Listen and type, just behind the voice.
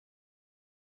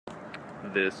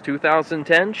This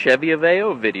 2010 Chevy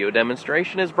Aveo video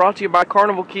demonstration is brought to you by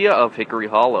Carnival KIA of Hickory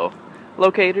Hollow,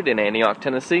 located in Antioch,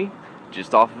 Tennessee,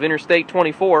 just off of Interstate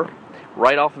 24,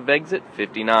 right off of exit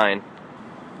 59.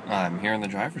 I'm here in the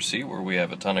driver's seat where we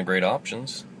have a ton of great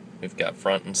options. We've got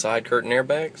front and side curtain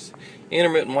airbags,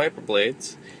 intermittent wiper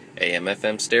blades,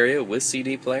 AM/FM stereo with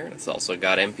CD player. It's also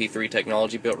got MP3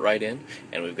 technology built right in,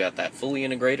 and we've got that fully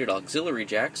integrated auxiliary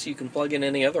jack so you can plug in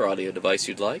any other audio device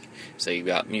you'd like. So you've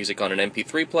got music on an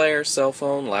MP3 player, cell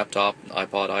phone, laptop,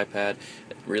 iPod, iPad,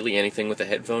 really anything with a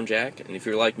headphone jack. And if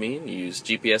you're like me and you use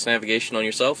GPS navigation on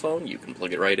your cell phone, you can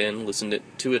plug it right in, listen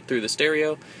to it through the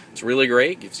stereo. It's really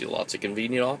great, gives you lots of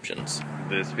convenient options.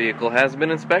 This vehicle has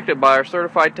been inspected by our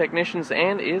certified technicians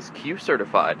and is Q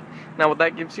certified. Now what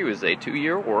that gives you is a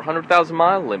 2-year or 100,000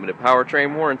 mile limited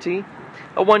powertrain warranty,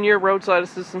 a 1-year roadside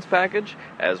assistance package,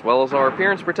 as well as our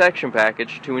appearance protection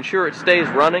package to ensure it stays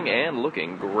running and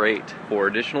looking great. For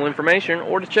additional information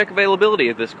or to check availability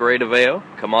of this great Aveo,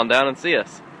 come on down and see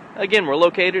us. Again, we're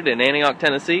located in Antioch,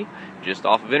 Tennessee, just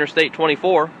off of Interstate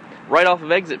 24, right off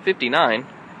of exit 59.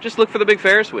 Just look for the big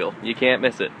Ferris wheel. You can't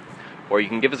miss it. Or you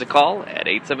can give us a call at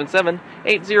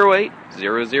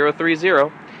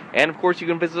 877-808-0030. And of course you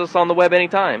can visit us on the web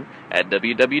anytime at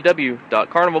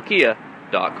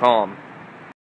www.carnivalkia.com.